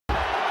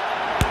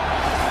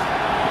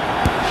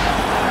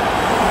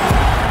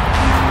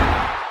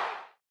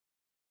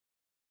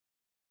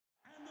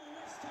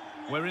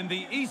in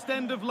the East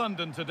End of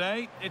London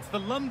today. It's the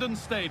London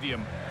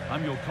Stadium.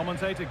 I'm your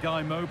commentator,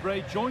 Guy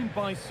Mowbray, joined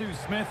by Sue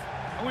Smith.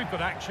 And we've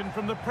got action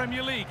from the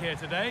Premier League here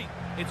today.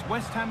 It's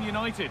West Ham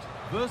United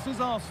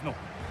versus Arsenal.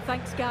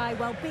 Thanks, Guy.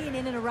 Well, being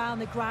in and around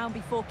the ground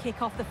before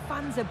kick-off, the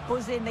fans are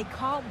buzzing. They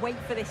can't wait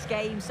for this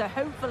game. So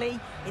hopefully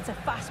it's a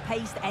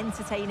fast-paced,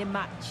 entertaining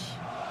match.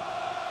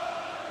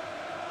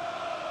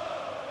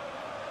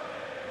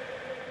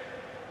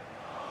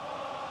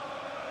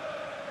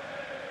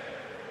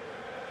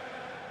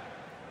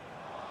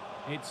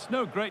 It's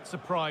no great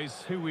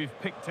surprise who we've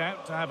picked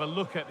out to have a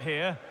look at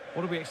here.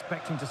 What are we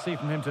expecting to see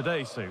from him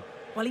today, Sue?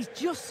 Well, he's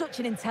just such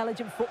an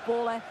intelligent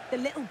footballer. The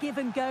little give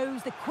and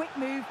goes, the quick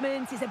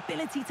movements, his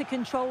ability to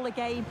control a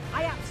game.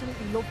 I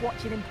absolutely love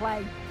watching him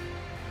play.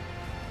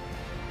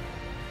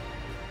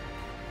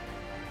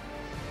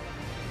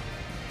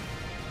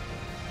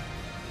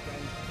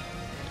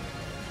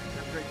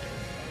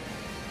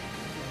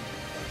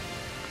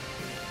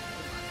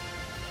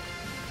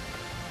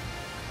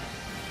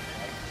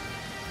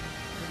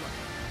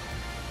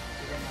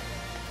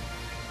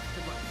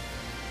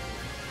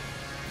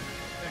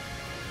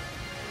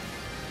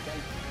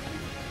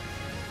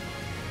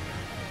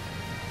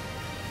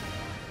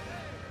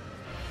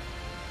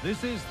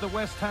 This is the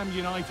West Ham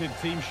United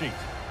team sheet.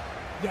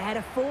 Yeah,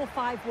 a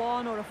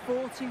 4-5-1 or a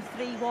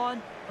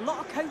 4-2-3-1. A lot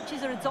of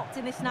coaches are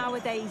adopting this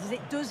nowadays, as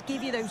it does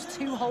give you those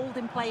two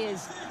holding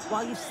players,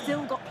 while you've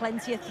still got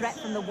plenty of threat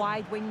from the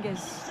wide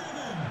wingers.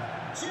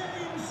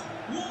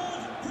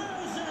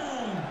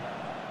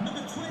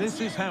 This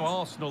is how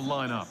Arsenal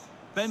line up.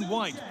 Ben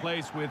White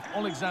plays with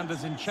Alexander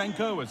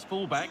Zinchenko as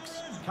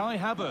fullbacks. Kai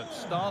Havertz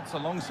starts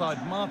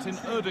alongside Martin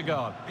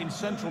Ødegaard in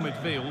central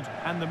midfield.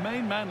 And the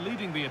main man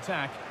leading the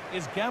attack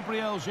is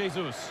Gabriel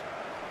Jesus.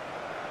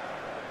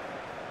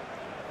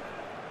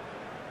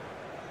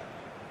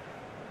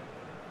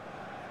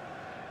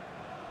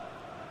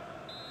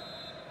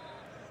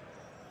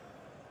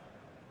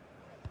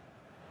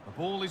 The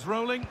ball is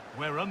rolling.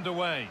 We're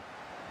underway.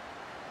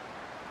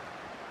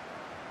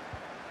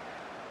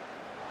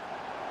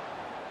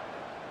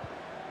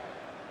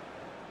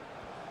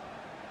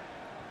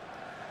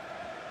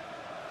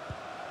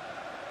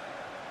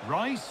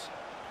 Rice.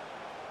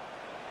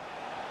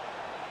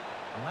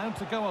 Allowed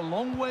to go a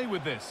long way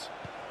with this.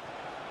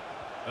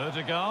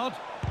 Ødegaard.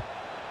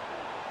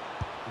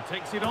 He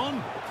takes it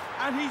on.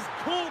 And he's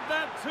caught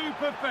that to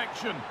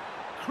perfection.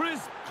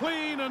 Crisp,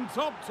 clean and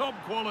top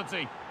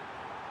quality.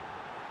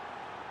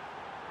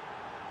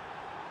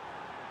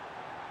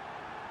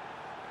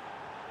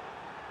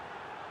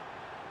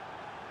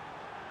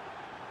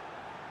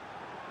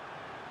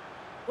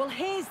 Well,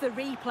 here's the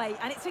replay,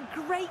 and it's a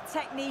great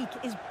technique.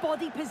 His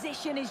body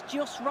position is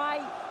just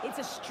right. It's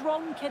a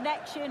strong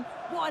connection.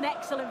 What an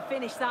excellent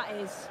finish that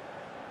is.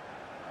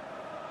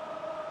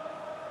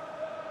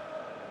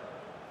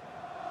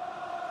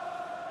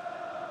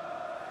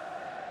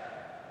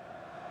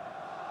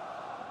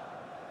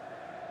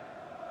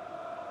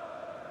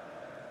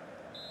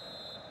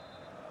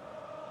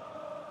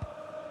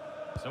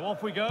 So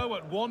off we go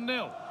at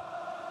 1-0.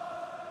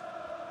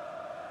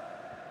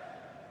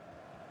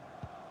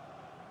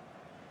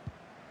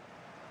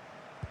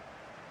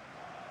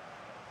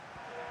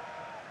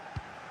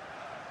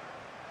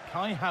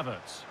 Kai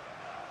Havertz.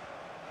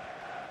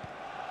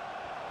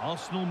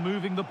 Arsenal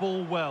moving the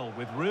ball well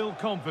with real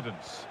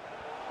confidence.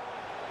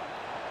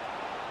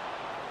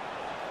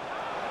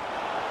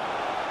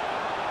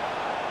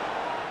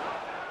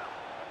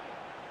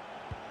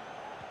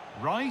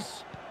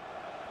 Rice.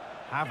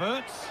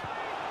 Havertz.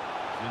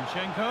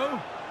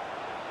 Zinchenko.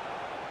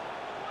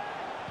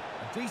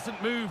 A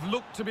decent move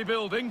looked to be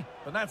building,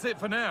 but that's it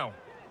for now.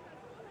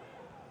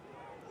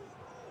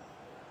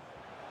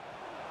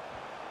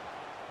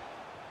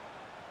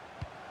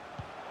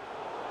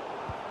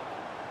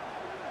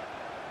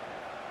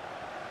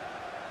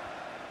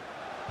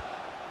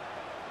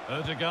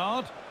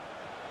 Ødegaard.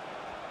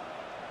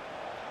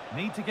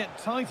 Need to get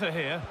tighter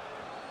here.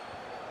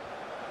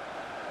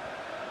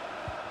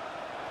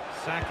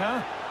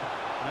 Saka.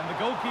 And the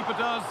goalkeeper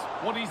does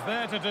what he's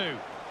there to do.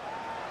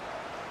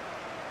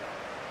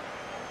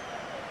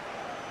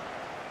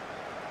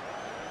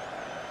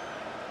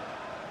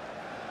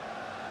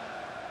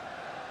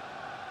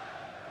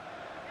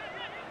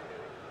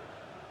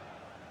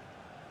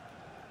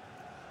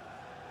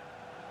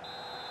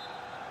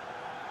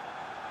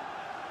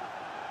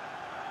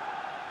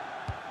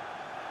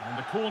 And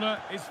the corner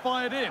is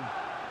fired in.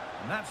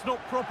 And that's not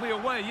properly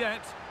away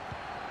yet.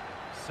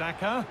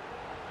 Saka.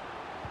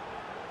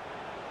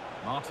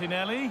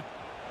 Martinelli.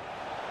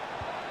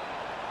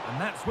 And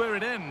that's where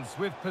it ends,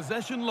 with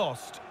possession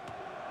lost.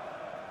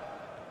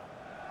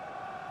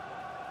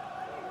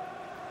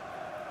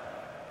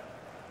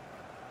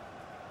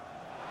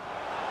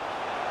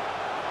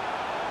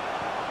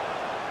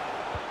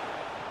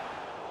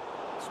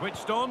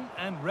 Switched on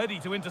and ready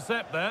to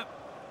intercept there.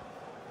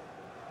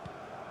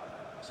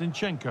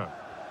 Zinchenko.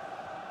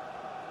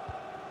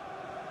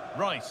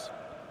 Rice.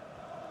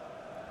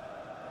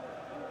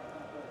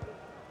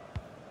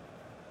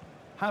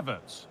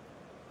 Havertz.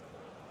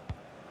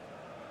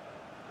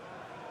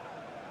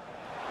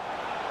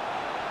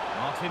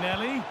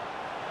 Martinelli.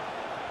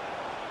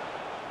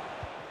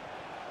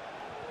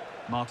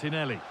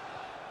 Martinelli.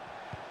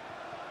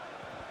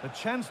 A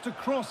chance to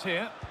cross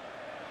here.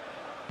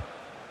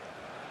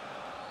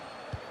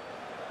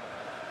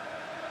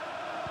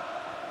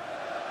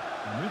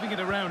 Moving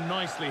it around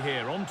nicely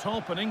here, on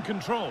top and in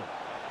control.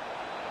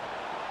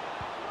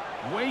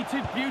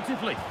 Waited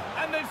beautifully,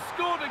 and they've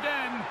scored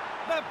again.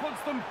 That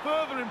puts them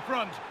further in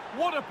front.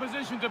 What a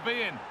position to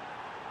be in.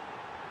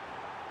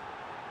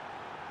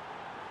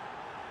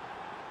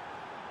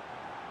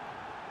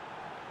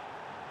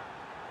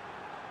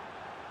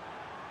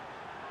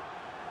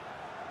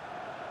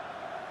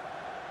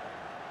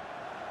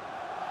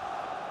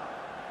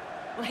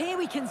 Well, here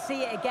we can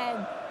see it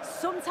again.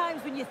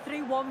 Sometimes when you're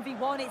through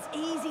 1v1, it's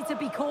easy to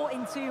be caught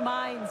in two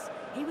minds.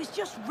 He was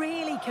just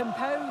really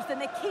composed, and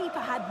the keeper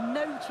had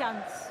no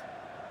chance.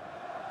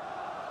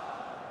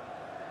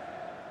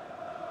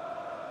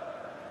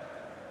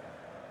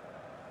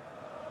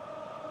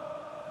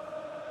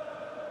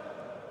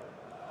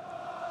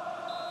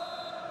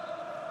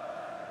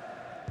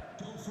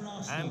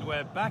 And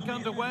we're back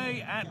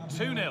underway at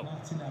 2-0.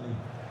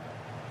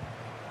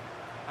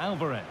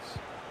 Alvarez.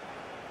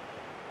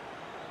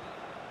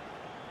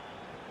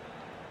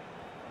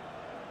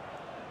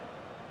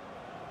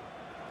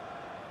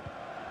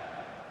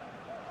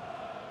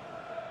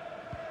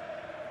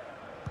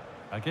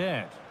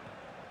 Again.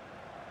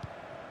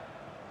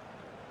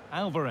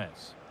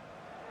 Alvarez.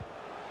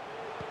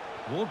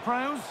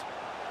 Ward-Prowse.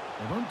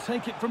 They won't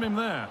take it from him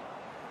there.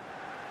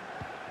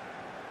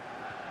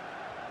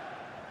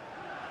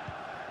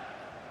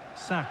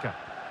 Saka.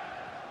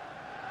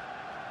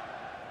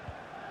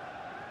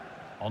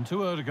 On to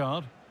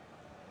Ødegaard.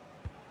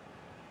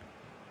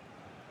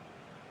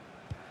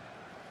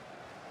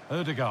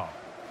 Ødegaard.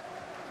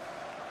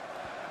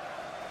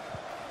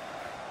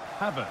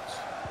 Havertz.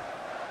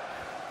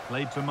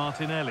 Played to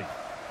Martinelli.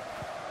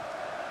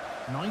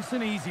 Nice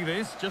and easy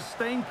this, just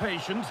staying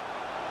patient.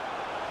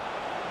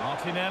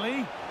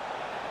 Martinelli.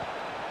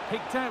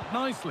 Picked out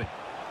nicely.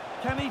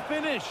 Can he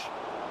finish?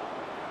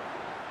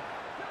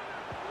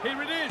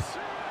 Here it is.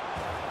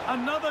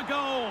 Another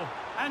goal.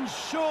 And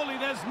surely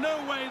there's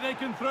no way they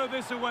can throw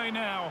this away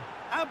now.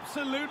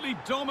 Absolutely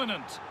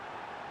dominant.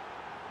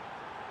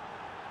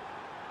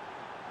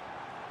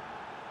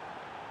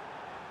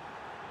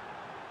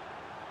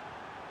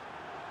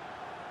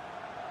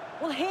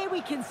 Well, here we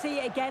can see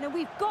it again, and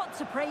we've got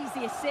to praise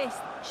the assist.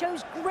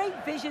 Shows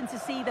great vision to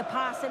see the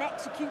pass and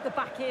execute the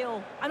back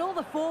heel. And all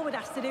the forward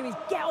has to do is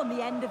get on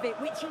the end of it,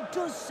 which he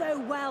does so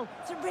well.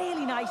 It's a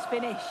really nice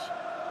finish.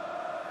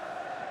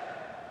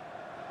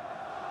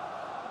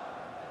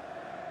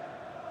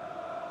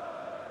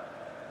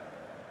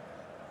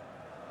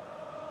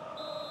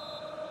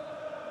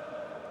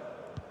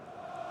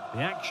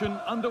 The action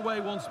underway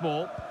once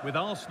more, with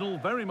Arsenal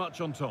very much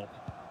on top.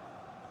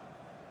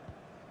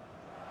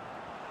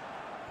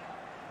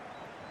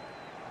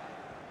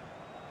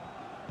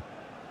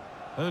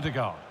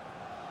 Ødegaard.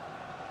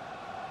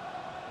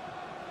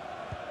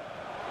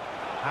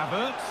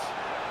 Havertz.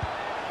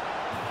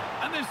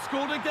 And they've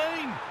scored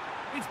again.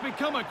 It's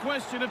become a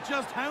question of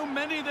just how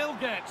many they'll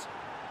get.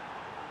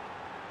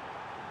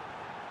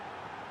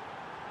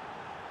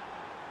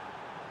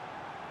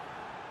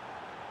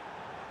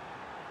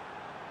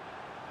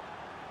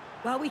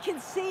 Well, we can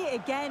see it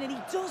again, and he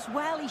does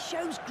well. He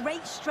shows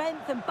great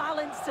strength and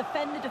balance to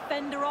fend the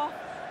defender off,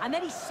 and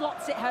then he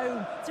slots it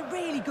home. It's a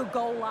really good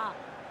goal, that.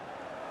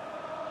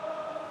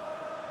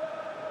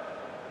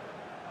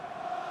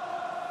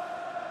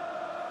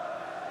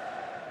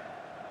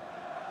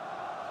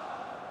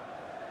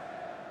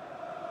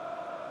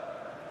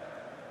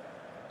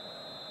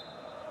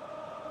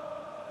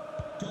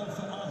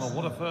 Well,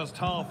 what a first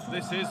half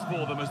this is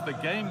for them as the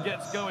game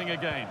gets going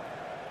again.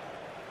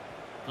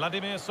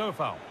 Vladimir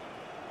Sofal.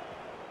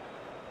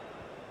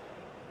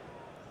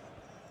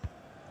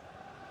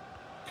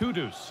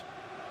 Kudus.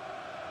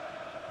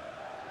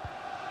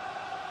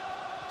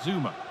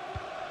 Zuma.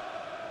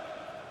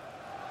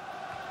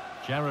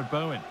 Jared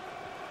Bowen.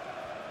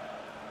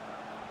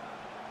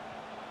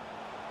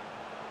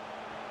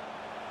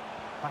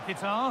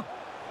 Paquetá.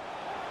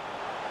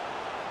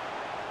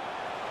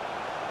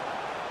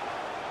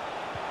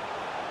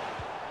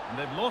 And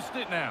they've lost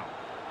it now.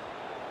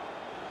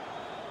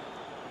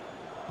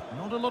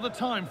 Not a lot of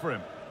time for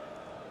him.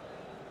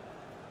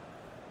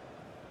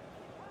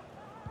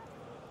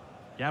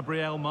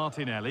 Gabriel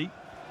Martinelli.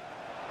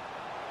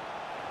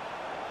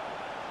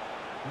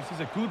 This is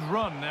a good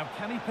run. Now,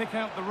 can he pick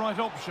out the right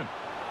option?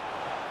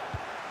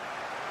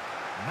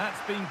 And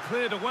that's been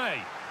cleared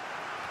away.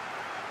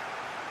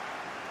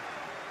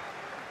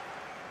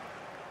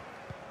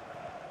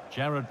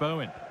 Jared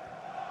Bowen.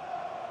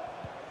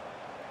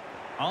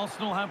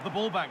 Arsenal have the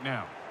ball back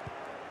now.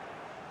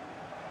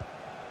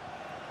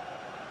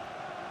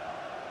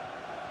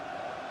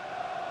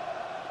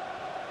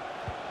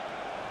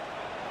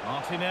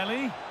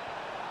 Martinelli.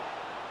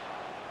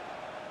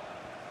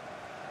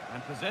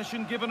 And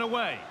possession given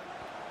away.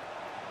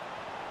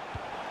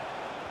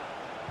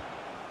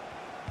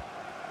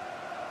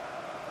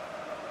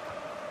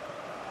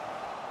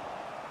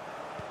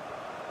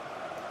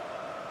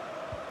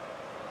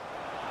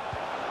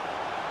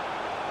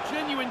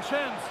 genuine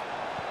chance.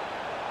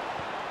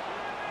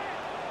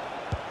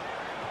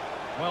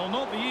 Well,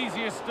 not the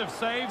easiest of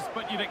saves,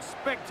 but you'd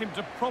expect him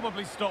to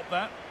probably stop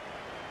that.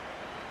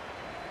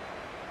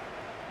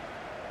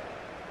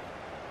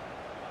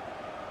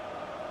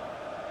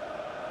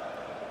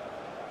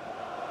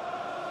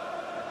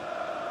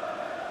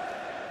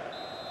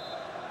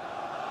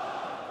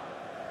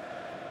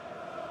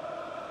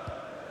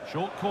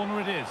 Short corner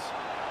it is.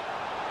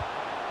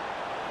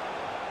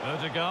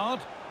 Ødegaard.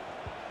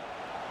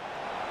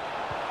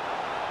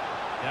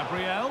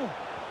 Gabriel.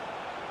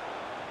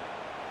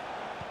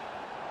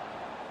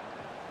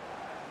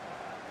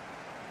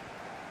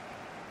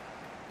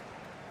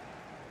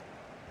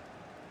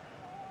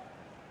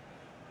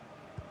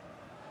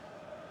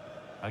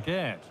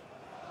 Again.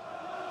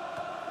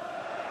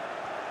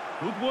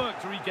 Good work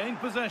to regain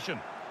possession.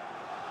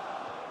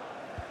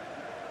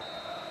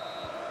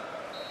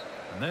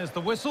 And there's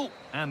the whistle,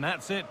 and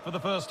that's it for the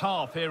first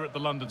half here at the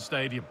London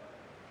Stadium.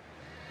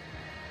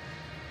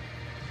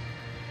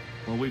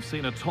 Well, we've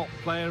seen a top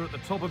player at the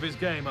top of his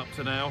game up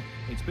to now.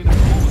 It's been a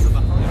performance at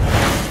the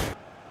highest.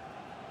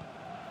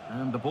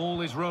 And the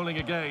ball is rolling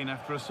again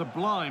after a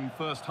sublime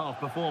first half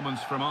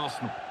performance from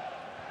Arsenal.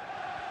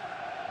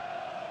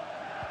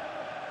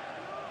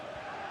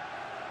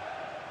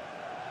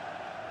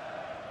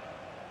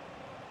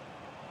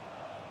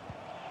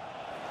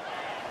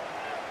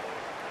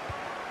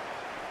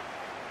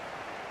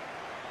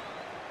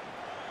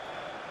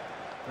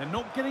 They're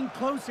not getting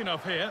close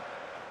enough here.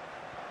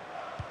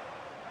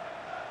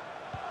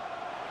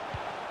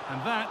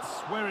 And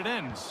that's where it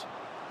ends.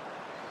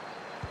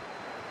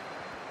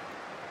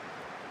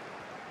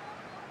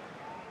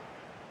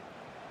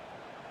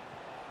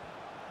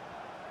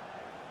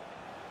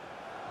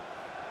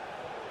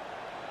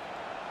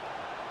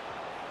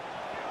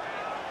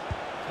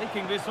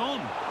 Taking this on.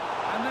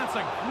 And that's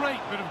a great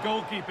bit of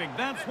goalkeeping.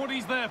 That's what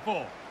he's there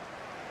for.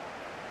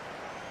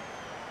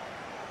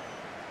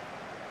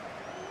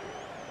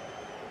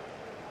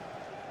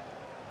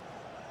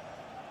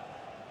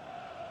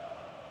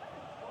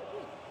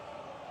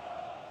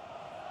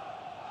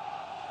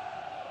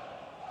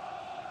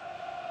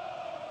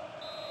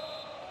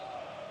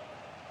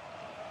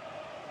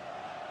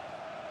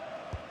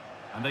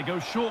 And they go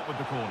short with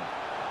the corner.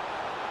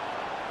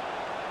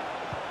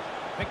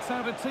 Picks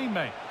out a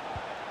teammate.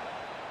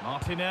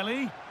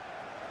 Martinelli.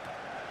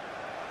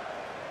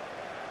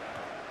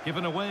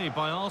 Given away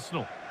by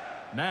Arsenal.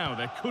 Now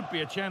there could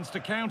be a chance to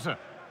counter.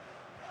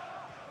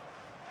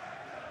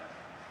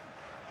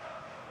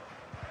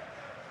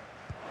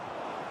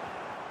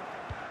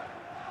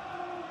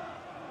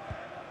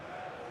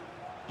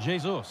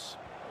 Jesus.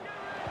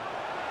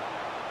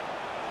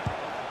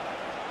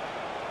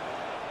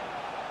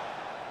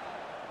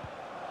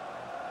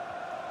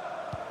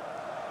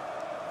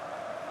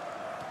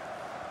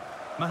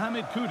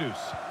 Mohamed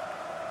Kudus.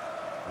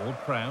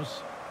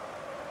 Ward-Prowse.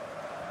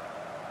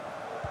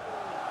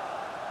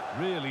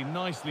 Really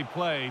nicely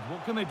played.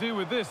 What can they do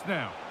with this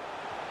now?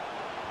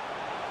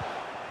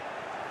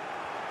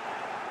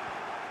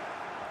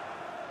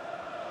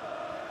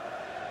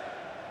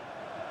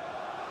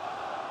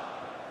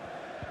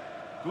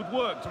 Good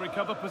work to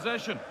recover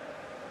possession.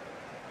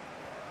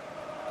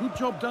 Good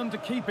job done to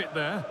keep it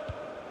there.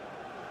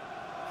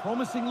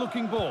 Promising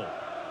looking ball.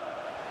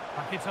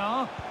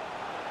 Paquetá.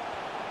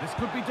 This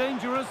could be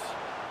dangerous,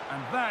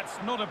 and that's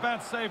not a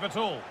bad save at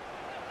all.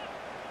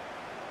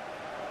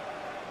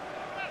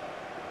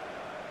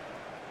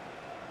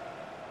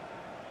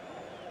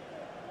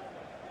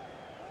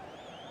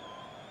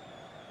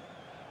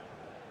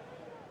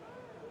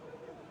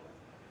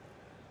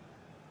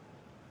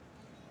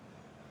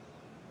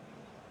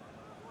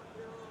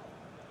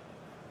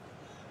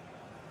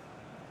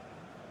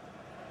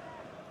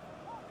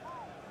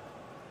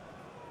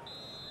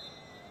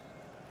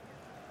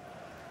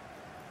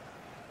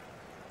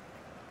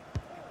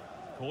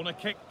 Corner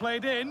kick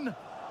played in.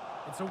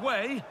 It's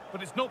away,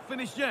 but it's not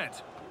finished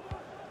yet.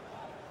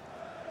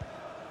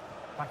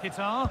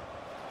 Paquetá.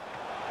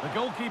 The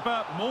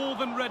goalkeeper more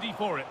than ready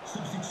for it.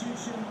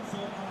 Substitution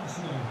for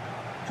Arsenal.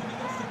 Coming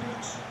off the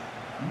pitch,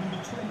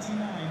 number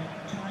 29,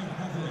 Kai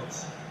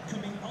Havertz.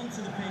 Coming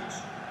onto the pitch,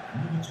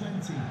 number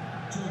 20,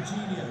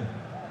 Jorginho.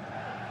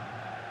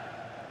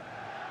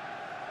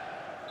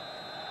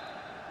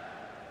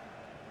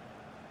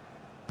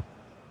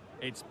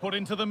 It's put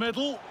into the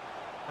middle.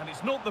 And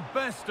it's not the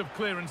best of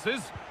clearances.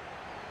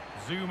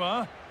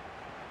 Zuma.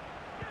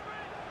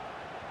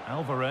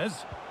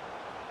 Alvarez.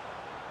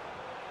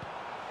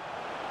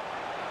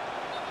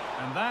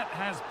 And that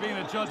has been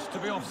adjudged to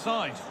be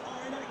offside.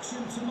 Are in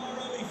action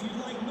tomorrow. If you'd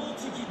like more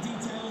ticket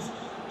details,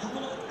 have a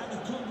look at the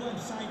club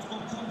website or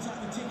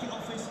contact the ticket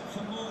office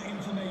for more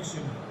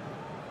information.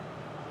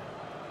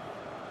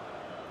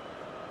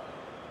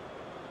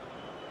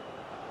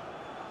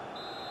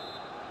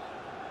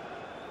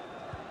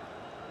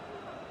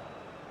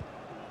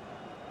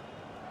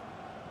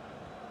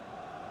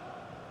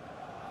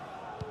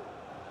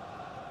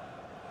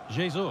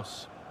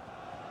 Jesus.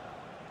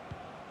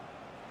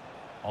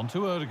 On to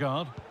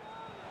Ødegaard.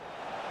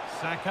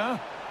 Saka.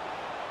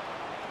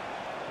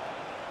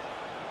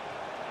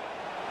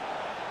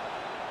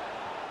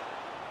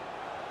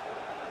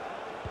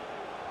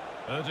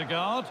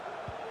 Ødegaard.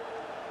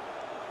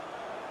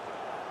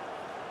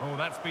 Oh,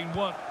 that's been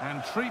won.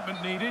 And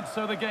treatment needed,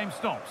 so the game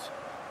stops.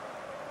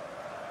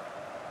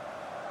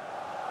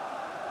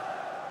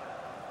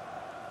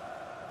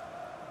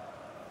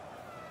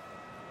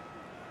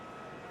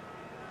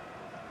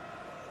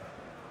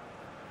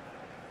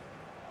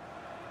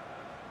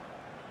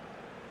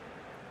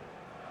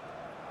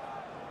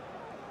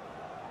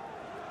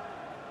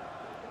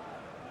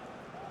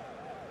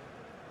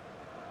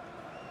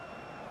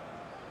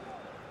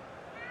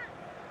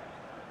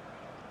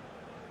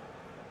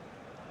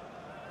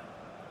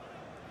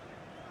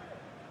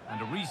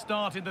 And a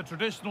restart in the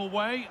traditional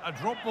way, a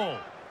drop ball.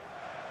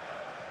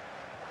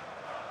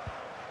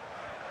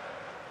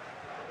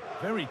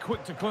 Very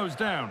quick to close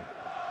down.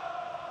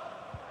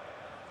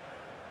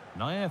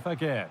 Nayef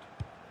Aguerd.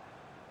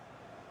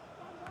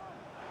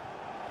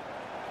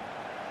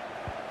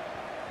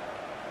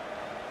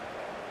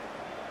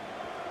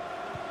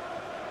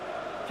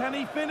 Can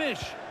he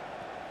finish?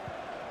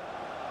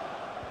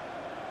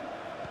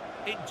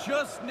 It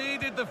just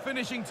needed the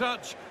finishing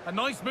touch. A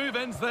nice move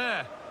ends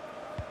there.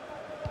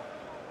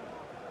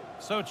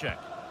 Souček.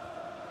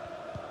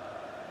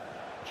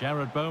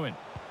 Jarrod Bowen.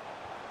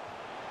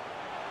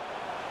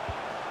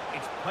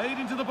 It's played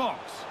into the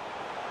box.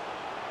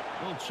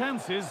 Well,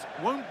 chances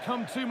won't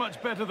come too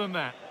much better than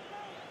that.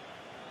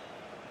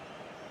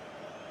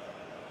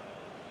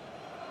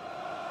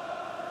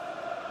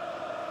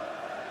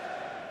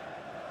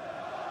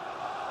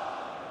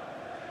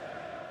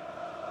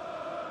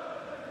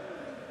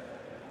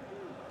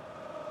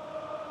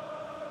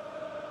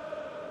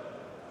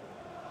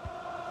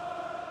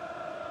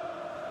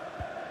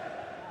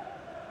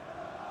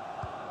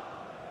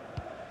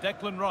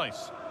 Declan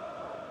Rice.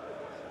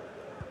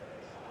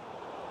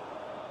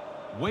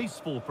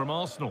 Wasteful from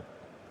Arsenal.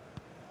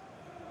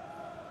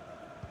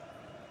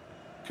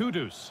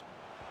 Kudus.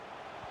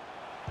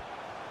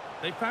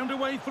 They found a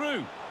way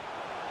through.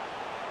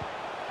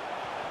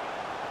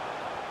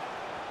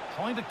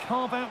 Trying to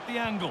carve out the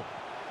angle.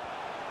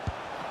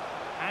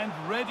 And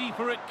ready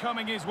for it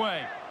coming his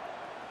way.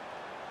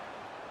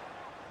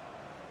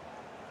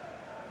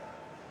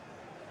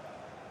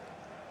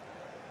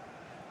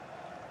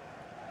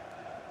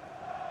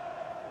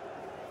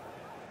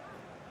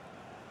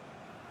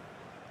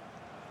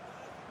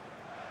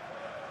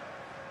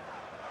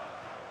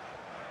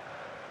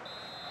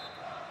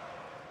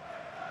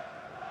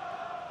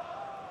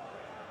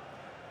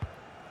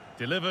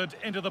 Delivered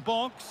into the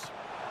box.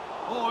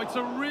 Oh, it's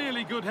a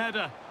really good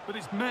header, but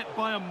it's met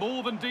by a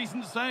more than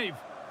decent save.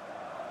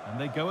 And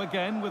they go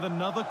again with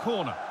another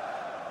corner.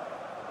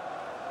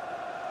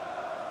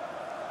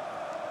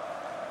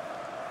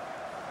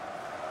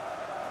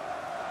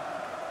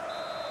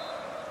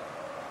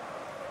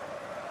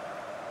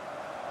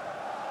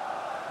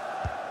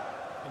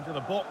 Into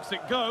the box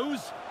it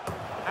goes.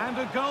 And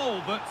a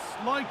goal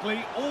that's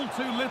likely all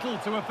too little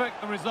to affect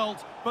the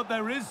result, but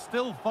there is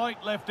still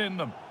fight left in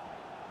them.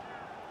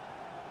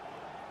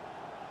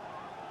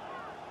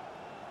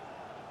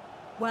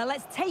 Well,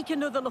 let's take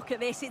another look at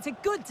this. It's a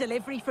good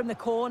delivery from the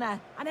corner.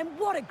 And then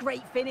what a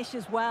great finish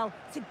as well.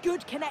 It's a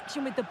good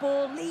connection with the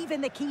ball, leaving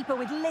the keeper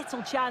with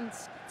little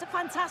chance. It's a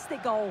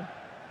fantastic goal.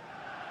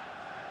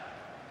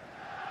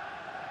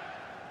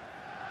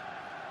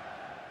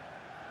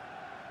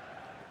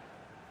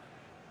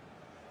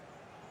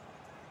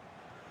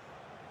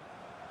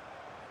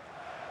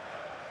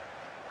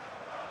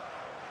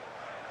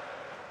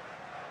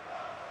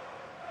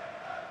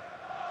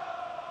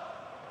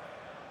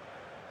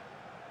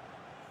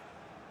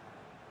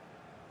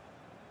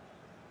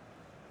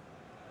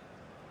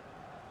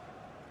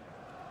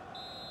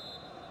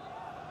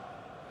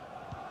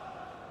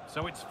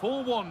 So it's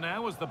 4-1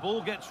 now as the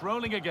ball gets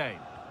rolling again.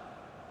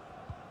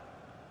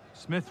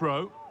 Smith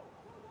Rowe.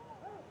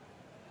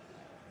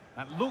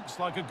 That looks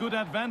like a good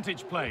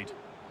advantage played.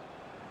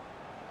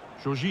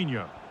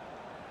 Jorginho.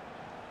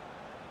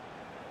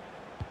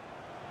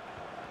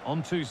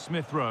 On to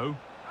Smith Rowe.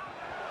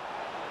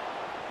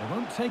 They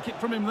won't take it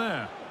from him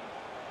there.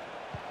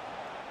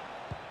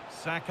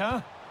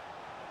 Saka.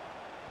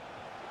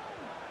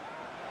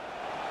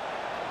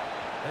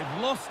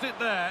 They've lost it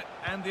there,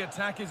 and the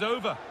attack is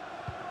over.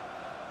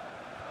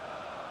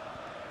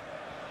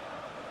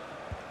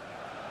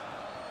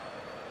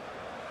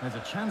 There's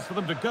a chance for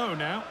them to go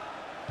now.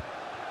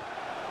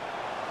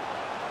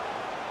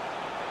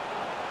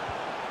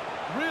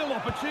 Real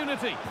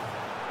opportunity.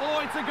 Oh,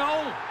 it's a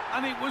goal.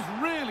 And it was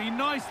really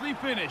nicely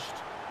finished.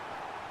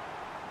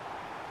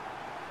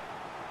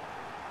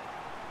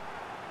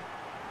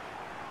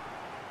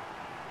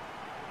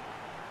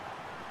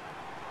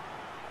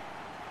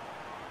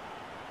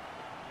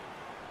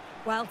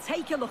 Well,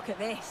 take a look at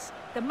this.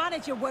 The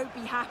manager won't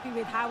be happy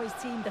with how his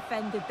team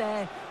defended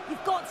there.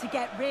 You've got to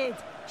get rid.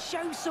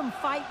 Show some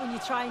fight when you're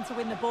trying to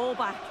win the ball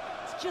back.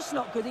 It's just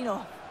not good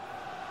enough.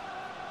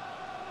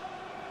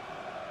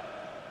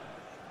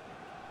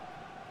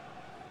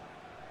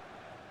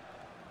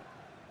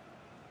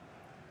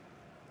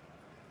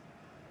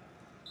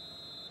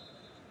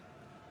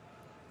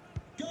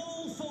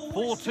 Goal for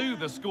 4-2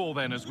 the score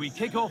then as we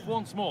kick off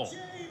once more.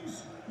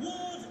 James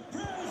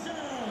Ward-Prowse.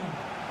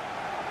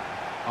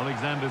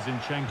 Alexander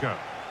Zinchenko.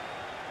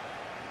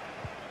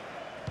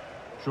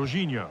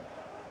 Jorginho.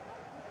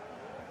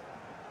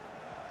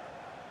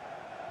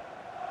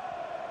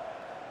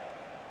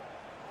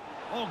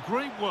 Oh,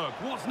 great work.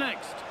 What's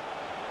next?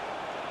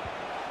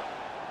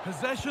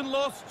 Possession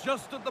lost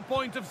just at the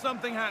point of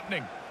something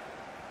happening.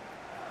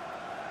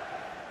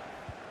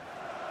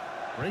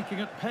 Breaking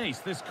at pace,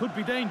 this could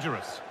be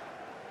dangerous.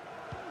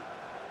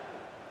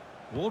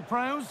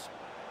 Ward-Prowse.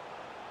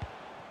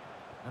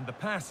 And the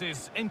pass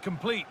is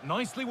incomplete.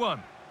 Nicely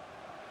won.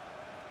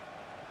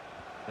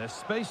 There's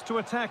space to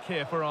attack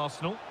here for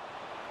Arsenal.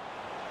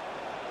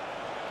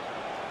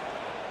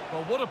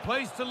 Well, what a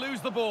place to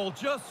lose the ball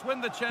just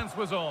when the chance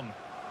was on.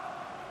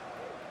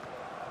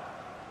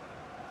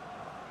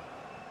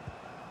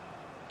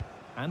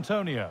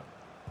 Antonio.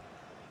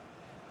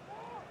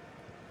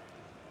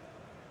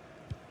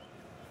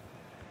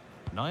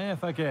 Nayef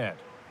Aguerd.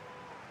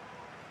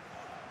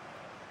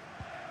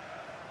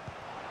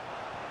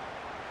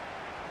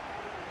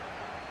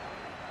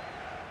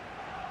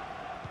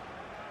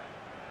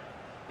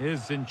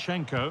 Here's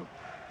Zinchenko.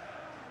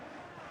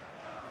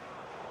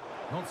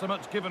 Not so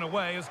much given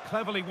away as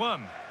cleverly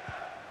won.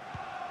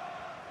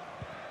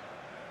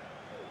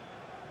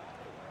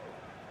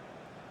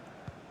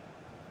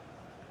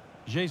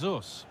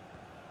 Jesus.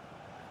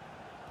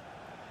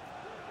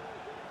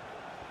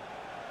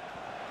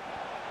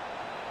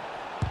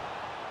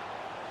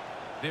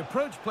 The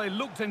approach play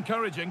looked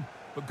encouraging,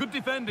 but good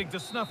defending to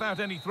snuff out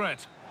any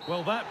threat.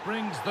 Well, that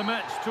brings the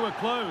match to a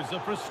close. A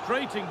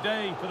frustrating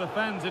day for the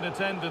fans in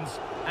attendance,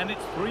 and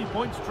it's 3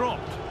 points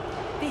dropped.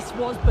 This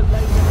was below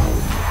the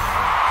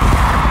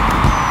line.